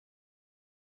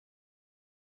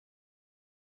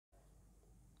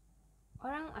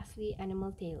Orang Asli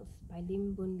Animal Tales by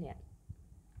Lim Boo Liat.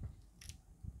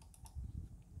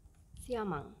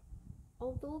 Siamang.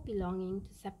 Although belonging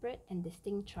to separate and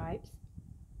distinct tribes,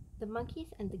 the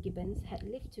monkeys and the gibbons had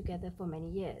lived together for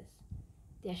many years.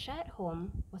 Their shared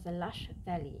home was a lush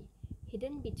valley,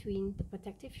 hidden between the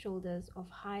protective shoulders of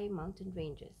high mountain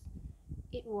ranges.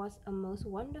 It was a most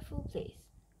wonderful place,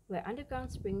 where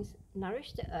underground springs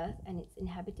nourished the earth and its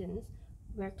inhabitants,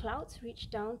 where clouds reached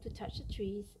down to touch the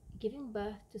trees, giving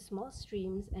birth to small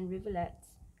streams and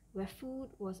rivulets, where food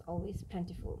was always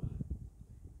plentiful.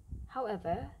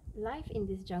 However, life in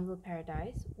this jungle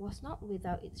paradise was not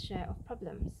without its share of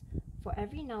problems, for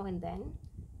every now and then,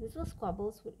 little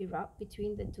squabbles would erupt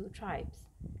between the two tribes.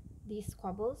 These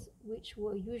squabbles, which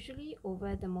were usually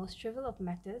over the most trivial of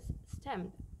matters,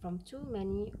 stemmed from too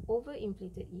many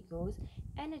overinflated egos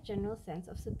and a general sense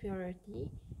of superiority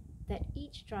that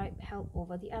each tribe held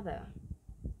over the other.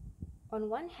 On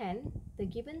one hand, the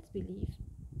gibbons believed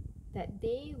that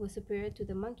they were superior to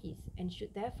the monkeys and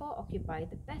should therefore occupy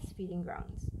the best feeding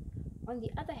grounds. On the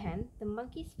other hand, the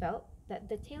monkeys felt that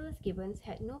the tailless gibbons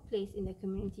had no place in their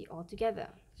community altogether.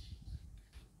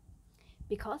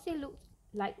 Because they looked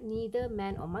like neither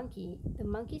man or monkey, the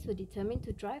monkeys were determined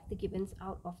to drive the gibbons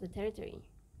out of the territory.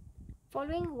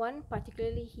 Following one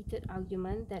particularly heated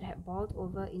argument that had boiled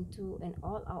over into an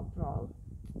all-out brawl,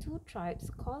 the two tribes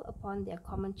called upon their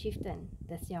common chieftain,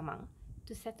 the siamang,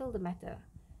 to settle the matter.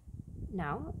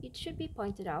 Now, it should be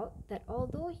pointed out that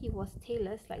although he was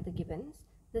tailless like the gibbons,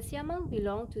 the siamang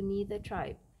belonged to neither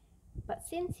tribe. But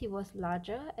since he was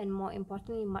larger and more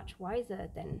importantly much wiser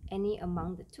than any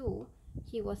among the two,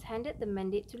 he was handed the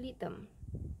mandate to lead them.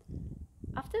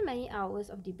 After many hours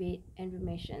of debate and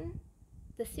rumination,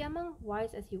 the siamang,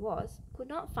 wise as he was, could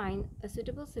not find a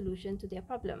suitable solution to their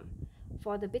problem,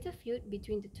 for the bitter feud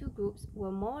between the two groups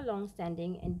were more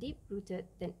long-standing and deep-rooted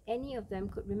than any of them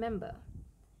could remember.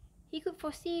 He could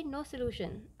foresee no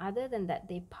solution other than that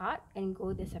they part and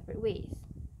go their separate ways.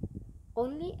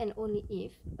 Only and only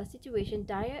if a situation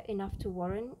dire enough to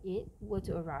warrant it were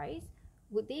to arise,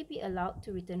 would they be allowed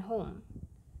to return home.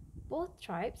 Both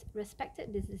tribes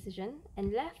respected this decision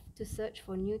and left to search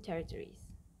for new territories.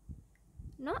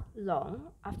 Not long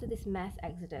after this mass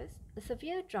exodus, a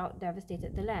severe drought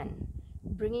devastated the land,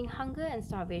 bringing hunger and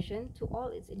starvation to all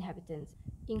its inhabitants,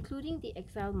 including the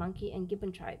exiled monkey and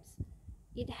gibbon tribes.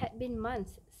 It had been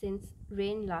months since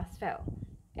rain last fell,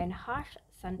 and harsh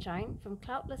sunshine from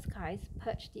cloudless skies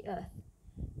purged the earth.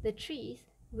 The trees,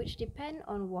 which depend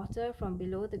on water from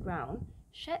below the ground,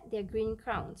 shed their green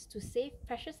crowns to save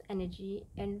precious energy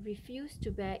and refused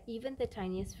to bear even the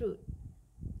tiniest fruit.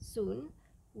 Soon,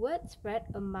 word spread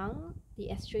among the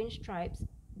estranged tribes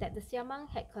that the siamang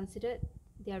had considered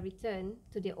their return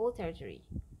to their old territory.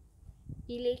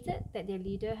 Elated that their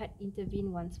leader had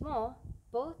intervened once more,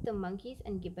 both the monkeys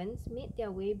and gibbons made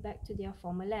their way back to their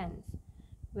former lands,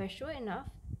 where sure enough,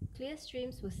 clear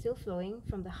streams were still flowing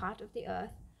from the heart of the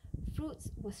earth, fruits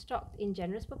were stocked in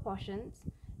generous proportions,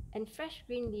 and fresh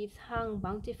green leaves hung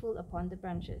bountiful upon the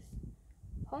branches.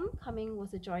 Homecoming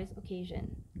was a joyous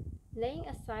occasion. Laying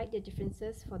aside their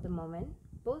differences for the moment,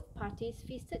 both parties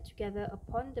feasted together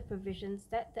upon the provisions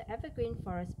that the evergreen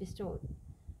forest bestowed.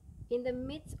 In the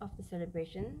midst of the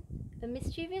celebration, a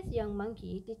mischievous young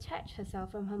monkey detached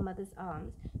herself from her mother's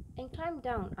arms and climbed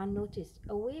down unnoticed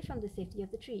away from the safety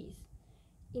of the trees.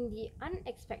 In the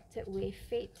unexpected way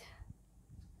fate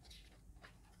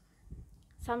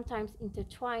sometimes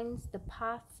intertwines the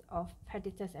paths of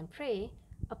predators and prey,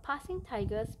 a passing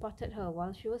tiger spotted her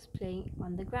while she was playing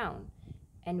on the ground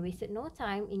and wasted no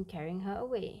time in carrying her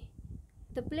away.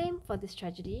 The blame for this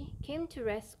tragedy came to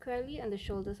rest squarely on the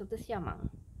shoulders of the siamang.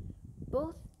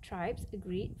 Both tribes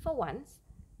agreed, for once,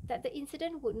 that the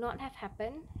incident would not have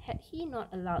happened had he not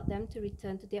allowed them to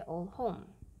return to their old home.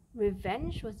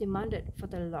 Revenge was demanded for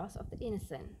the loss of the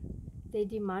innocent. They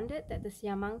demanded that the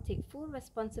siamang take full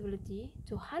responsibility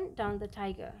to hunt down the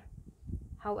tiger.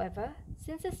 However,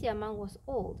 since the siamang was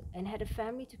old and had a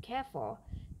family to care for,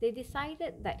 they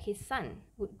decided that his son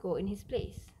would go in his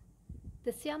place.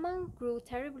 The siamang grew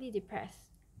terribly depressed,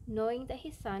 knowing that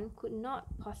his son could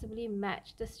not possibly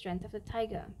match the strength of the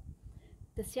tiger.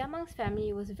 The siamang's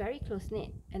family was very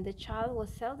close-knit, and the child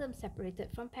was seldom separated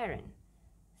from parent.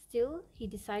 Still, he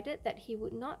decided that he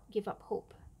would not give up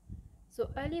hope. So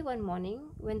early one morning,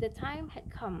 when the time had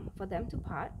come for them to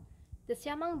part, the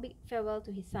siamang bid farewell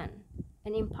to his son,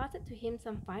 and imparted to him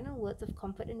some final words of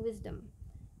comfort and wisdom.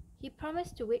 He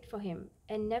promised to wait for him,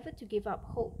 and never to give up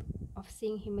hope of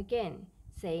seeing him again,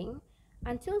 saying,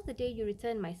 "Until the day you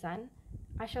return, my son,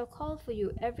 I shall call for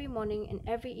you every morning and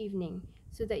every evening,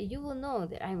 so that you will know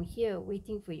that I am here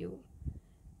waiting for you."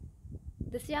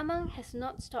 The siamang has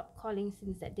not stopped calling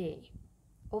since that day.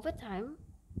 Over time,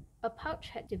 a pouch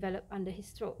had developed under his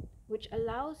throat, which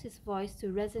allows his voice to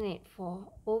resonate for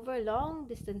over long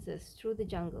distances through the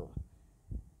jungle.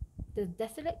 The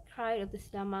desolate cry of the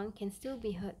siamang can still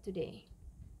be heard today.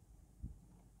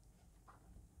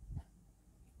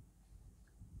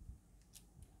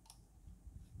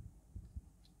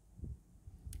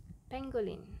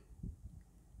 Pangolin.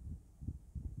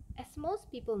 As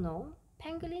most people know,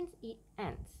 pangolins eat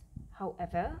ants.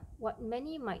 However, what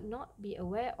many might not be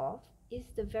aware of is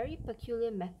the very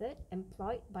peculiar method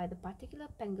employed by the particular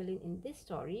pangolin in this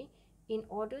story in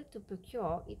order to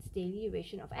procure its daily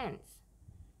ration of ants.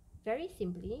 Very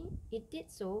simply, it did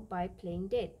so by playing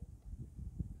dead.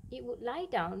 It would lie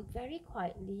down very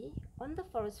quietly on the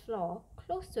forest floor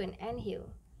close to an anthill,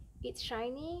 its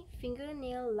shiny,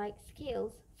 fingernail-like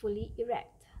scales fully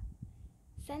erect.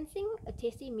 Sensing a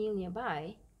tasty meal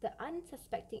nearby, the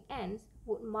unsuspecting ants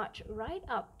would march right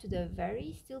up to the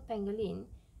very still pangolin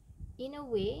in a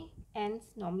way ants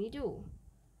normally do,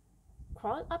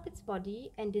 crawl up its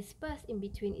body and disperse in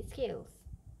between its scales.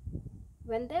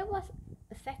 When there was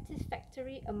a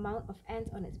satisfactory amount of ants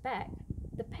on its back,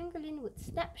 the pangolin would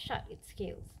snap shut its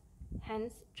scales,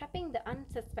 hence trapping the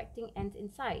unsuspecting ants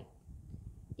inside.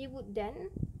 It would then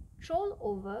troll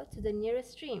over to the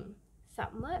nearest stream,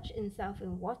 submerge itself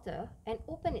in water, and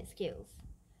open its scales.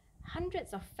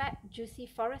 Hundreds of fat, juicy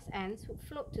forest ants would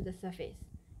float to the surface.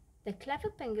 The clever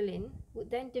pangolin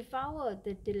would then devour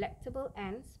the delectable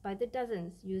ants by the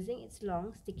dozens using its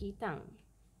long, sticky tongue.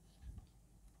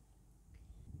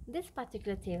 This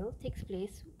particular tale takes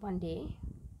place one day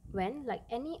when, like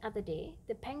any other day,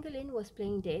 the pangolin was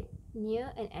playing dead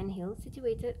near an anthill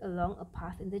situated along a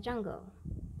path in the jungle.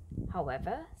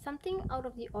 However, something out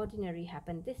of the ordinary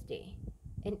happened this day.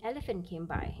 An elephant came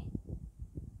by.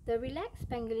 The relaxed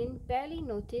pangolin barely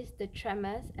noticed the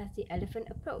tremors as the elephant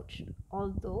approached,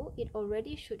 although it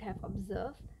already should have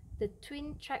observed the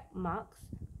twin track marks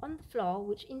on the floor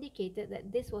which indicated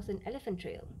that this was an elephant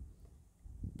trail.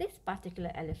 This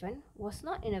particular elephant was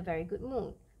not in a very good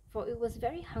mood, for it was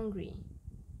very hungry.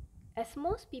 As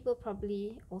most people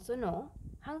probably also know,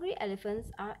 hungry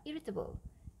elephants are irritable,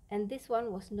 and this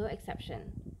one was no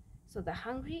exception. So the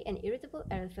hungry and irritable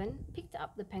elephant picked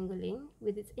up the pangolin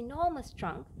with its enormous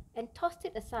trunk and tossed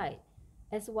it aside,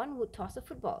 as one would toss a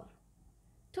football.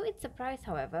 To its surprise,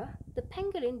 however, the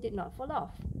pangolin did not fall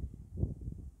off.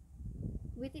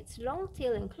 With its long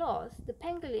tail and claws, the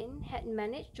pangolin had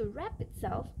managed to wrap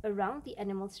itself around the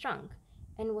animal's trunk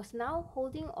and was now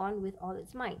holding on with all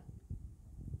its might.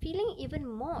 Feeling even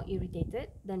more irritated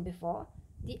than before,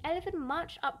 the elephant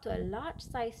marched up to a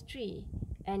large-sized tree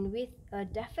and with a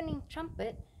deafening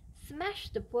trumpet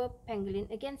smashed the poor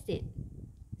pangolin against it.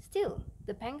 Still,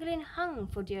 the pangolin hung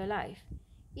for dear life.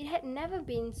 It had never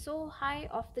been so high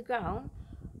off the ground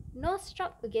nor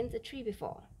struck against a tree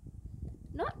before.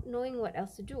 Not knowing what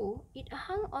else to do, it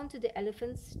hung onto the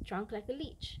elephant's trunk like a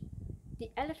leech. The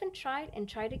elephant tried and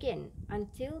tried again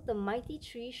until the mighty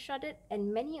tree shuddered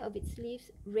and many of its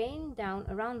leaves rained down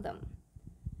around them.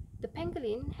 The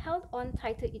pangolin held on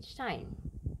tighter each time.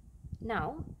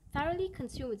 Now, thoroughly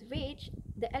consumed with rage,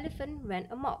 the elephant ran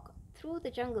amok through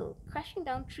the jungle, crashing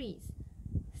down trees,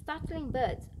 startling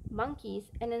birds,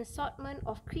 monkeys, and an assortment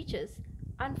of creatures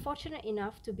unfortunate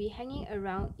enough to be hanging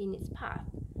around in its path.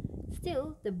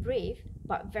 Still, the brave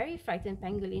but very frightened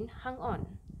pangolin hung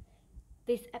on.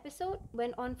 This episode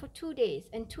went on for 2 days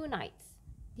and 2 nights.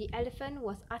 The elephant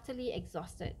was utterly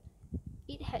exhausted.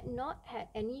 It had not had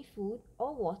any food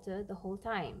or water the whole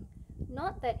time.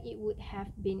 Not that it would have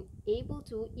been able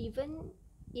to even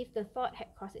if the thought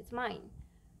had crossed its mind.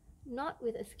 Not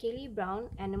with a scaly brown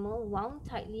animal wound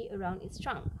tightly around its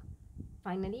trunk.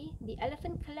 Finally, the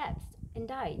elephant collapsed and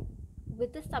died,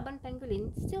 with the stubborn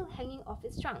pangolin still hanging off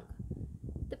its trunk.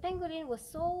 The pangolin was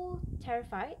so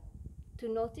terrified to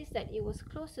notice that it was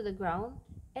close to the ground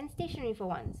and stationary for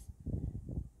once,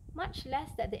 much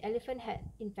less that the elephant had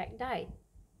in fact died.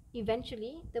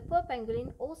 Eventually, the poor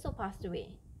pangolin also passed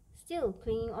away, still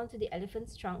clinging onto the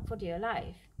elephant's trunk for dear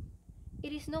life.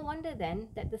 It is no wonder then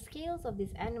that the scales of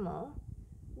this animal,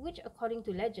 which according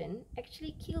to legend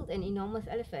actually killed an enormous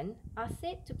elephant, are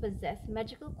said to possess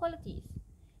magical qualities.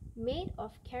 Made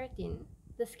of keratin,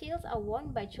 the scales are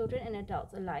worn by children and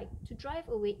adults alike to drive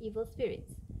away evil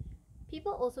spirits.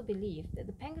 People also believe that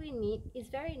the pangolin meat is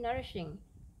very nourishing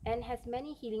and has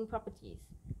many healing properties.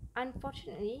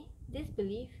 Unfortunately, this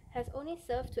belief has only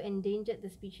served to endanger the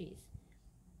species,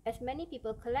 as many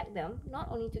people collect them not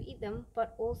only to eat them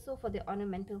but also for their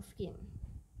ornamental skin.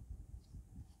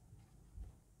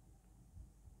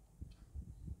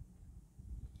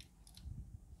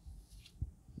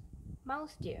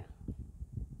 Mouse deer.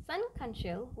 Sun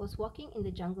Kanchil was walking in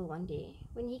the jungle one day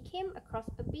when he came across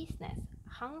a bee's nest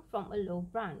hung from a low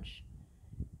branch.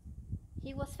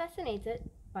 He was fascinated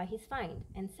by his find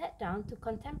and sat down to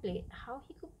contemplate how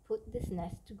he could put this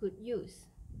nest to good use.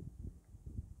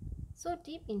 So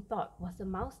deep in thought was the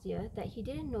mouse deer that he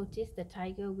didn't notice the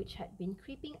tiger which had been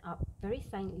creeping up very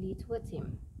silently towards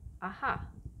him. "Aha!"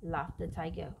 laughed the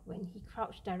tiger when he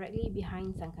crouched directly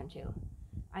behind Sankanchil.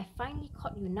 "I finally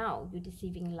caught you now, you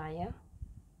deceiving liar."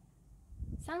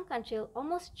 Sankanchil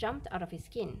almost jumped out of his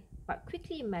skin, but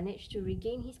quickly managed to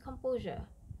regain his composure.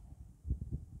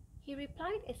 He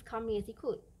replied as calmly as he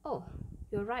could, "Oh,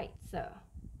 you're right, sir.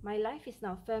 My life is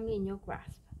now firmly in your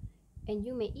grasp, and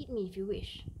you may eat me if you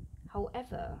wish.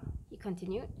 However," he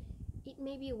continued, "it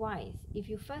may be wise if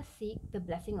you first seek the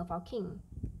blessing of our king,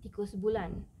 Tikus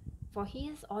Bulan, for he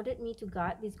has ordered me to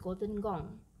guard this golden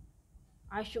gong.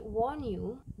 I should warn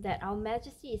you that our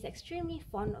Majesty is extremely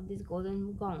fond of this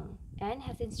golden gong and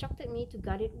has instructed me to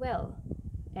guard it well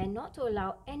and not to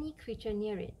allow any creature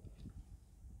near it."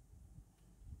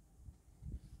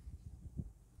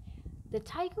 The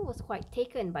tiger was quite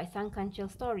taken by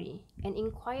Sankanchil's story and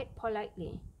inquired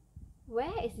politely,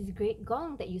 "Where is this great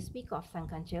gong that you speak of,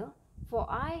 Sankanchil? For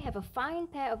I have a fine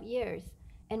pair of ears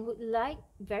and would like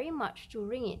very much to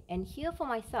ring it and hear for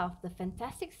myself the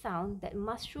fantastic sound that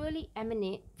must surely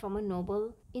emanate from a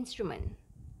noble instrument."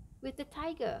 With the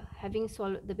tiger having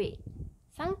swallowed the bait,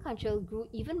 Sankanchil grew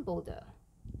even bolder.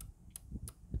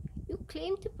 "You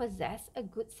claim to possess a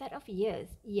good set of ears,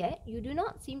 yet you do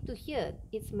not seem to hear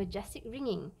its majestic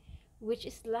ringing, which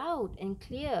is loud and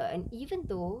clear, and even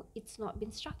though it's not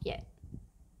been struck yet.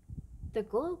 The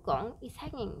gold gong is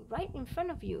hanging right in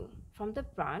front of you from the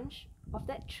branch of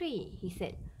that tree," he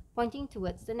said, pointing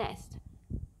towards the nest.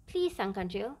 "Please,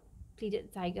 Sankanchil," pleaded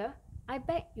the tiger, "I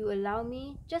beg you allow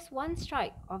me just one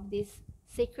strike of this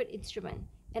sacred instrument,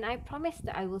 and I promise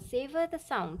that I will savor the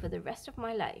sound for the rest of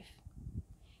my life."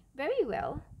 "Very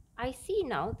well, I see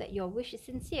now that your wish is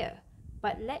sincere,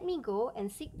 but let me go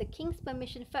and seek the king's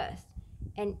permission first,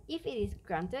 and if it is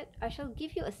granted, I shall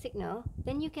give you a signal,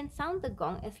 then you can sound the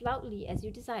gong as loudly as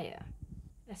you desire."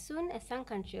 As soon as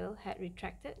Sankanchil had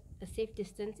retracted a safe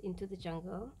distance into the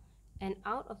jungle and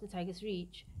out of the tiger's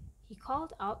reach, he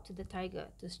called out to the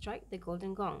tiger to strike the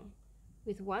golden gong.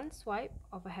 With one swipe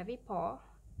of a heavy paw,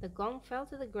 the gong fell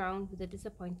to the ground with a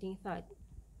disappointing thud.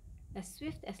 As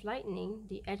swift as lightning,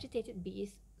 the agitated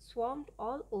bees swarmed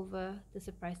all over the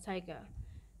surprised tiger,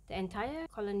 the entire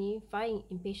colony vying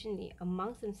impatiently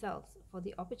amongst themselves for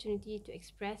the opportunity to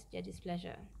express their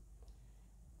displeasure.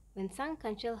 When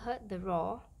Sankanchil heard the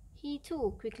roar, he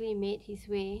too quickly made his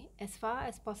way as far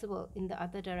as possible in the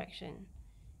other direction.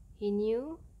 He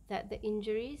knew that the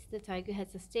injuries the tiger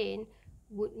had sustained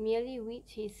would merely whet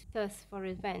his thirst for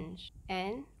revenge,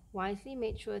 and wisely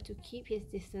made sure to keep his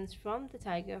distance from the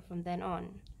tiger from then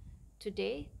on.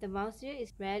 Today, the mouse deer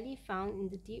is rarely found in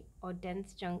the deep or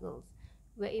dense jungles,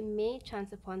 where it may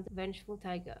chance upon the vengeful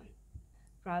tiger.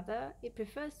 Rather, it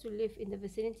prefers to live in the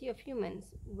vicinity of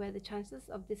humans, where the chances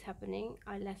of this happening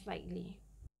are less likely.